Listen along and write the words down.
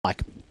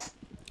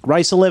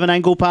Race 11,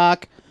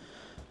 Angle-Park.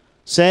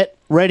 Set,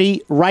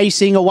 ready,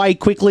 racing away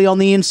quickly on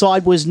the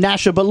inside was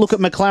Nasher, but look at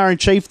McLaren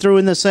Chief through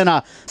in the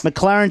centre.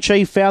 McLaren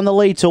Chief found the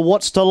lead to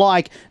What's to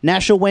Like.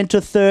 Nasher went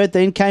to third,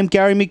 then came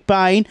Gary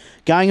McBain.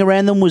 Going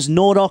around them was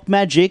Nordock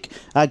Magic.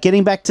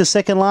 Getting back to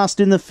second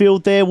last in the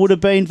field there would have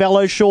been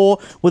Velo Shore,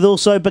 with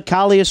also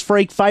Bacalius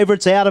Freak,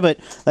 favourites out of it.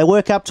 They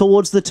work up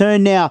towards the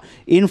turn now.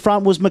 In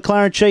front was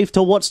McLaren Chief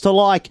to What's to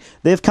Like.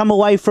 They've come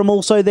away from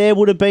also there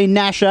would have been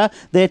Nasher.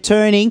 They're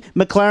turning.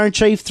 McLaren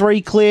Chief 3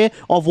 clear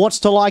of What's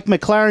to Like.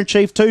 McLaren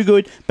Chief 2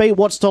 good. Beat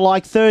What's to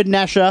Like. Third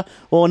Nasher,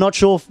 or not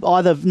sure if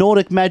either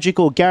Nordic Magic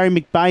or Gary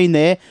McBain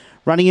there.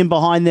 Running in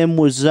behind them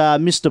was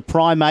Mr.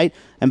 Primate,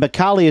 and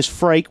Bacalius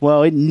Freak,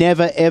 well, it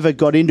never ever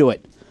got into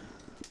it.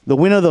 The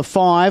winner of the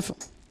 5,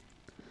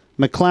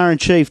 McLaren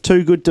Chief,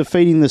 2 good,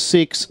 defeating the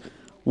 6.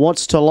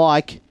 What's to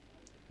Like.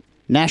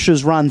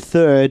 Nasher's run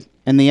 3rd,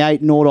 and the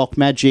 8 Nordock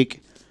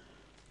Magic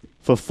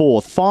for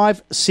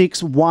 4th.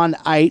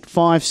 5-6-1-8,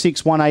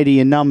 5-6-1-8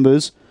 in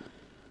numbers.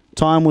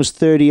 Time was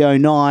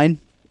 30.09.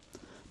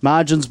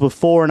 Margins were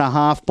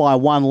 4.5 by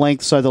 1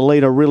 length, so the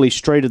leader really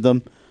streeted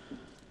them.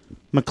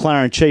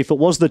 McLaren Chief. It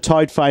was the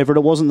tote favourite.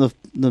 It wasn't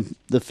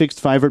the fixed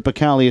favourite.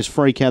 Bacalius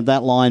Freak had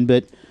that line,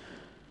 but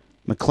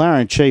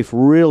McLaren Chief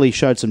really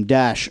showed some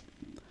dash.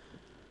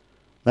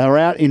 They were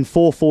out in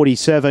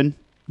 4.47,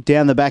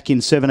 down the back in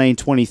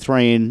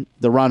 17.23, and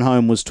the run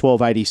home was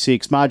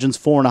 12.86. Margins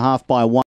 4.5 by 1.